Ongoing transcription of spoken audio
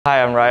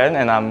Hi, I'm Ryan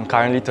and I'm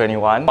currently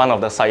 21. One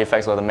of the side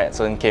effects of the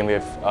medicine came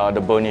with the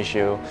bone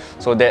issue.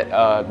 So that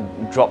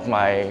dropped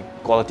my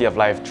quality of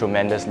life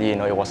tremendously.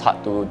 It was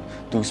hard to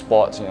do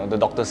sports. The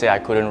doctor said I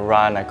couldn't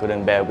run, I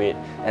couldn't bear weight.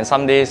 And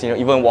some days,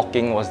 even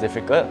walking was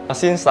difficult.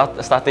 Since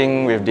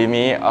starting with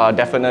Dimi,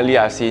 definitely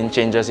I've seen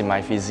changes in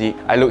my physique.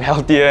 I look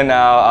healthier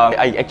now.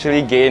 I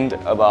actually gained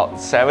about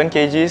 7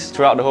 kgs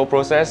throughout the whole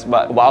process,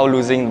 but while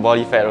losing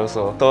body fat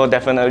also. So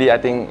definitely I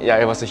think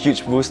it was a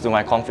huge boost to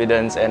my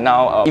confidence. And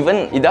now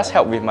even it does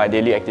help with my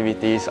daily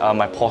activities.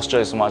 My posture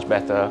is much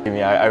better.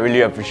 I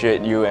really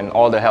appreciate you and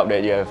all the help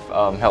that you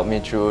have helped me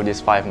through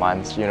these 5 months.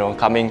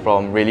 Coming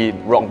from really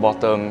rock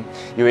bottom,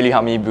 you really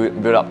helped me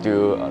build up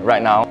to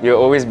right now.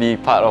 You'll always be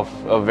part of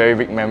a very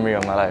big memory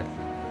of my life.